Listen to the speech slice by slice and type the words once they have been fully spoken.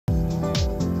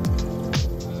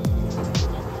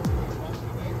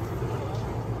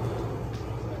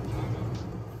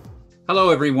Hello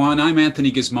everyone, I'm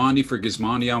Anthony Gismondi for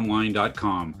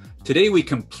GismondiOnline.com. Today we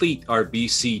complete our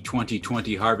BC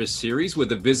 2020 Harvest Series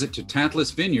with a visit to Tantalus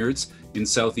Vineyards in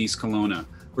Southeast Kelowna.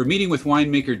 We're meeting with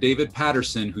winemaker David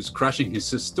Paterson, who's crushing his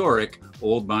historic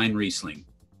Old Vine Riesling.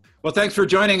 Well, thanks for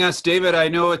joining us, David. I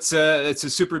know it's a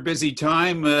super busy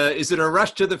time. Is it a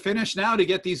rush to the finish now to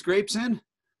get these grapes in?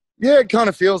 Yeah, it kind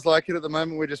of feels like it at the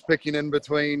moment. We're just picking in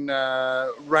between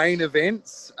rain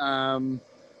events.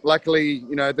 Luckily,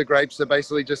 the grapes are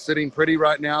basically just sitting pretty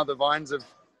right now. The vines have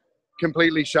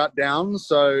completely shut down.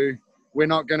 So we're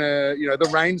not going to, the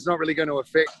rain's not really going to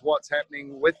affect what's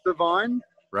happening with the vine.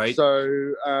 Right.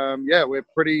 So, we're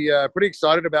pretty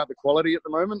excited about the quality at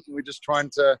the moment. We're just trying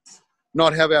to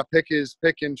not have our pickers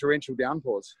pick in torrential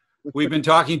downpours. We've been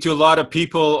talking to a lot of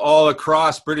people all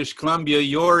across British Columbia.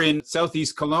 You're in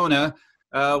Southeast Kelowna.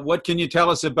 What can you tell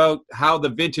us about how the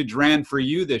vintage ran for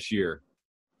you this year?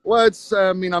 Well,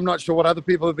 I'm not sure what other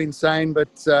people have been saying, but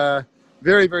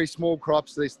very, very small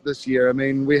crops this year. I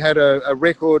mean, we had a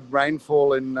record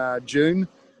rainfall in June,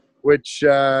 which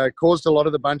caused a lot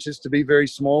of the bunches to be very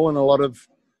small and a lot of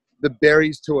the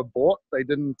berries to abort. They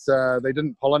didn't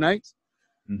pollinate.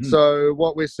 Mm-hmm. So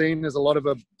what we're seeing is a lot of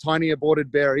tiny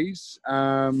aborted berries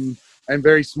and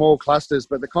very small clusters,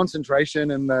 but the concentration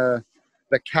and the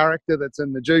character that's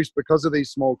in the juice because of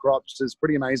these small crops is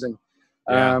pretty amazing.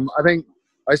 Yeah. I think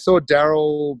I saw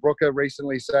Daryl Brooker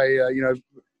recently say,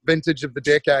 vintage of the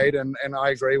decade, and I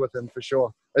agree with him for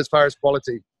sure. As far as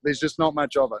quality, there's just not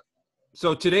much of it.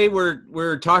 So today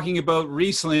we're talking about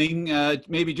Riesling.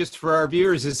 Maybe just for our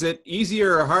viewers, is it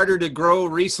easier or harder to grow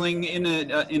Riesling in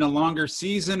a longer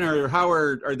season, or how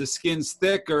are the skins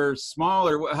thick or small,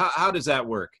 or how does that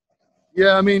work?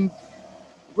 Yeah, I mean,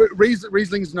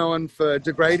 Riesling's known for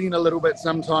degrading a little bit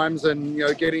sometimes, and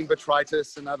getting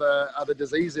botrytis and other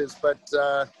diseases. But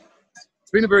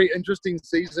it's been a very interesting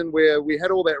season where we had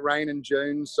all that rain in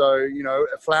June, so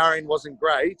flowering wasn't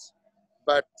great,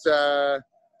 but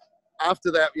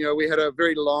after that, we had a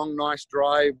very long, nice,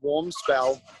 dry, warm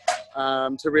spell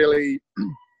to really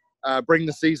bring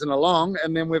the season along.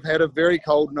 And then we've had a very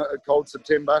cold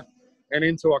September and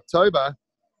into October,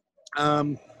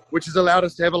 which has allowed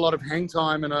us to have a lot of hang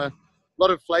time and a lot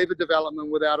of flavor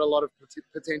development without a lot of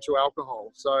potential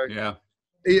alcohol. So yeah,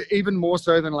 even more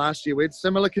so than last year. We had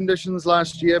similar conditions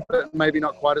last year, but maybe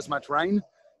not quite as much rain.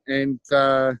 And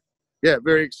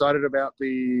very excited about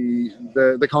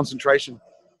the concentration.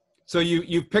 So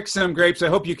you picked some grapes. I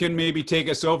hope you can maybe take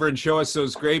us over and show us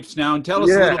those grapes now, and tell us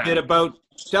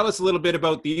a little bit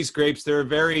about these grapes. They're a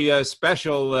very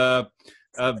special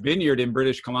vineyard in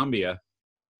British Columbia.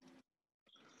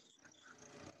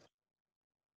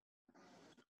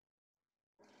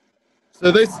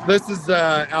 So this is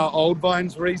our Old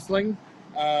Vines Riesling.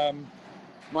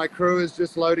 My crew is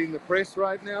just loading the press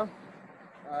right now.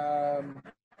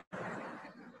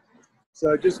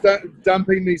 So just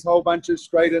dumping these whole bunches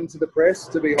straight into the press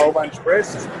to be whole bunch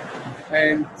pressed.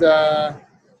 And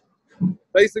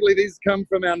basically these come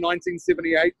from our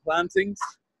 1978 plantings,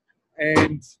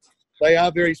 and they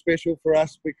are very special for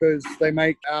us because they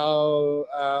make our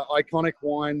iconic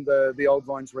wine, the Old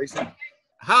Vines Riesling.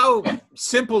 How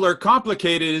simple or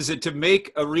complicated is it to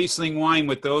make a Riesling wine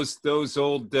with those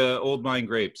old vine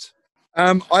grapes?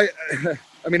 I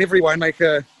mean, every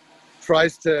winemaker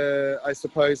tries to, I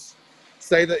suppose,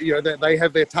 say that that they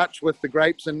have their touch with the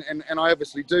grapes, and I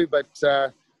obviously do, but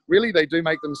really they do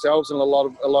make themselves in a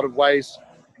lot of ways.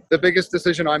 The biggest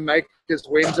decision I make is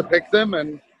when to pick them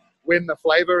and when the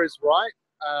flavor is right.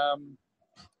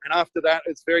 And after that,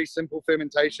 it's very simple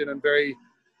fermentation and very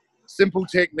simple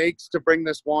techniques to bring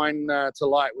this wine to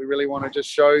light. We really want to just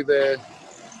show the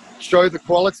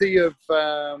quality of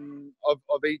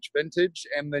each vintage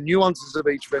and the nuances of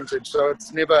each vintage. So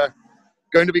it's never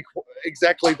going to be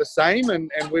exactly the same,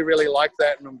 and we really like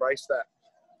that and embrace that.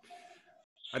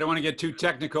 I don't want to get too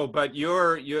technical, but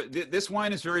this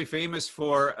wine is very famous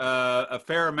for a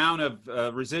fair amount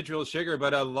of residual sugar,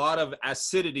 but a lot of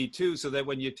acidity too, so that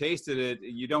when you tasted it,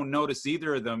 you don't notice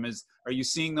either of them. Are you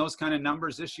seeing those kind of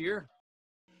numbers this year?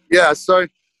 Yeah, so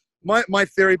my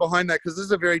theory behind that, because this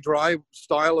is a very dry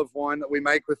style of wine that we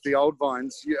make with the old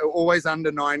vines, always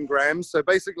under 9 grams. So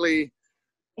basically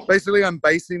I'm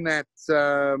basing that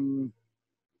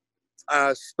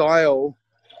style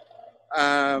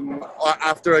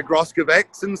after a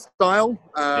Grossgewachsen style,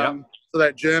 so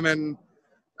that German,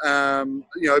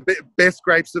 best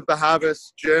grapes of the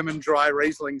harvest, German dry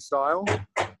Riesling style.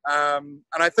 And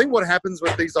I think what happens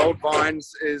with these old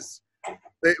vines is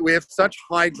that we have such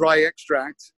high dry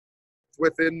extract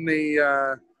within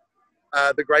the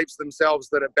grapes themselves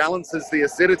that it balances the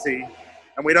acidity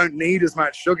and we don't need as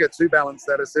much sugar to balance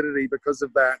that acidity because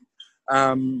of that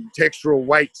textural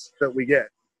weight that we get.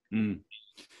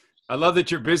 I love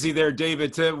that you're busy there,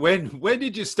 David. When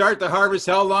did you start the harvest?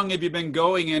 How long have you been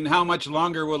going, and how much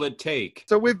longer will it take?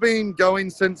 So we've been going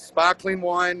since sparkling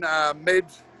wine,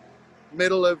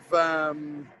 middle of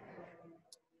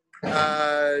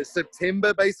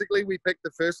September, basically. We picked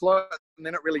the first lot, and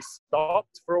then it really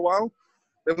stopped for a while.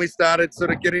 Then we started sort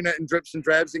of getting it in drips and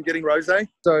drabs and getting rosé.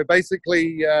 So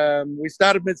basically, we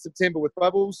started mid-September with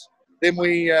bubbles. Then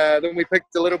we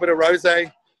picked a little bit of rosé,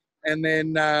 and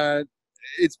then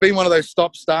it's been one of those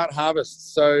stop-start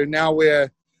harvests. So now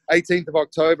we're 18th of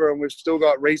October, and we've still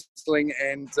got riesling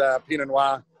and Pinot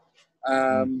Noir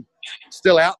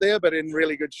still out there, but in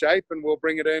really good shape. And we'll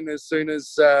bring it in as soon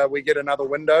as we get another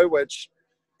window, which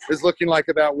is looking like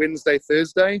about Wednesday,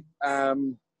 Thursday.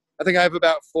 I think I have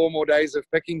about 4 more days of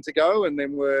picking to go, and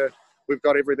then we've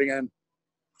got everything in.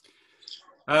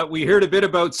 We heard a bit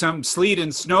about some sleet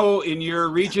and snow in your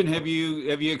region. Have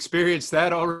you experienced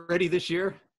that already this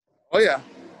year? Oh yeah,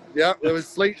 there was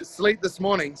sleet this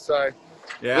morning. So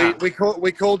yeah, we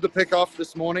called to pick off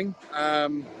this morning,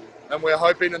 and we're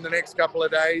hoping in the next couple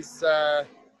of days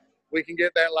we can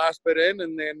get that last bit in,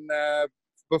 and then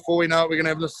before we know it, we're gonna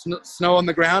have the snow on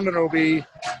the ground, and it'll be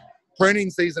pruning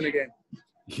season again.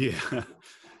 Yeah.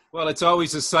 Well, it's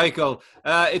always a cycle.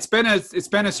 It's been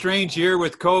a strange year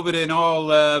with COVID and all,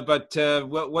 but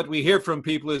what we hear from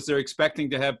people is they're expecting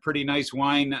to have pretty nice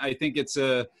wine. I think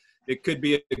it could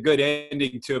be a good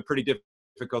ending to a pretty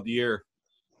difficult year.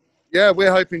 Yeah,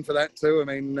 we're hoping for that too. I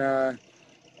mean,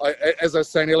 as I was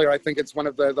saying earlier, I think it's one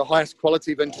of the highest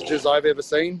quality vintages I've ever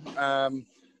seen,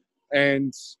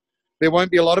 and there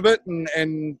won't be a lot of it.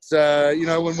 And you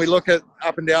know, when we look at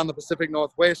up and down the Pacific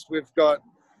Northwest, we've got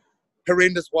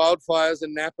horrendous wildfires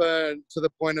in Napa to the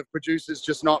point of producers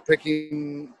just not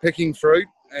picking fruit,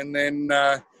 and then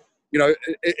you know,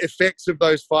 effects of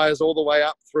those fires all the way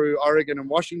up through Oregon and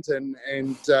Washington,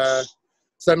 and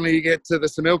suddenly you get to the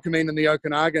Similkameen and the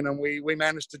Okanagan, and we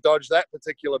managed to dodge that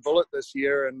particular bullet this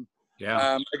year, and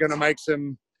are going to make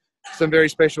some very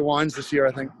special wines this year,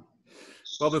 I think.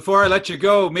 Well, before I let you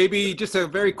go, maybe just a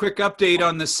very quick update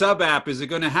on the sub app. Is it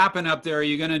going to happen up there? Are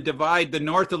you going to divide the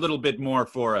north a little bit more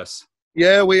for us?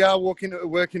 Yeah, we are working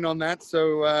on that.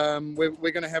 So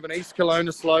we're going to have an East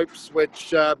Kelowna slopes,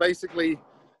 which basically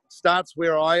starts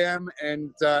where I am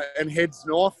and heads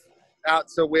north out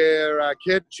to where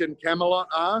Kitch and Camelot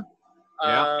are.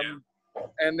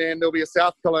 And then there'll be a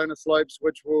South Kelowna slopes,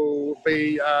 which will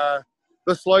be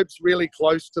the slopes really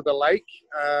close to the lake.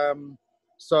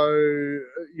 So,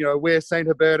 you know, where St.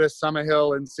 Hubertus,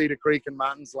 Summerhill, and Cedar Creek and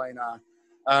Martins Lane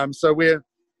are. So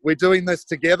we're doing this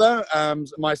together,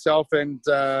 myself and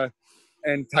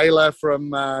Taylor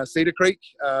from Cedar Creek,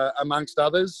 amongst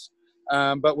others.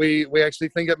 But we actually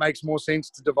think it makes more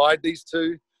sense to divide these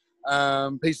two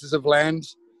pieces of land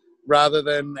rather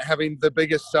than having the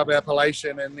biggest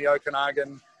sub-appellation in the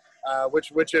Okanagan,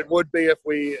 which it would be if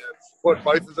we put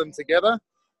both of them together.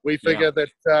 We figure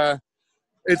that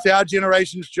it's our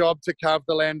generation's job to carve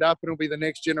the land up, and it'll be the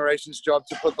next generation's job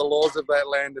to put the laws of that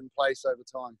land in place over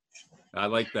time. I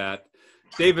like that.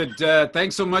 David,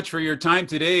 thanks so much for your time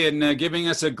today and giving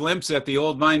us a glimpse at the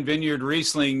Old Vine Vineyard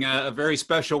Riesling, a very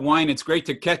special wine. It's great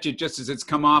to catch it just as it's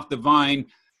come off the vine.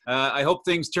 I hope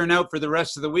things turn out for the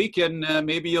rest of the week, and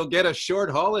maybe you'll get a short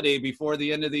holiday before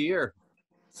the end of the year.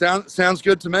 Sounds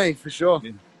good to me, for sure.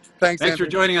 Yeah. Thanks for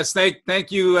joining us.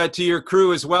 Thank you to your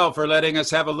crew as well for letting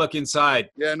us have a look inside.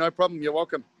 Yeah, no problem. You're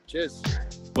welcome. Cheers.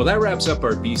 Well, that wraps up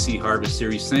our BC Harvest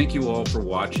Series. Thank you all for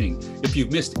watching. If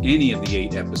you've missed any of the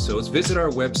 8 episodes, visit our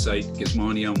website,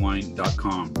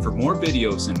 gizmoniawine.com, for more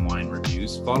videos and wine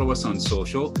reviews. Follow us on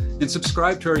social and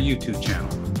subscribe to our YouTube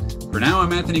channel. For now,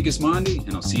 I'm Anthony Gismondi,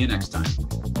 and I'll see you next time.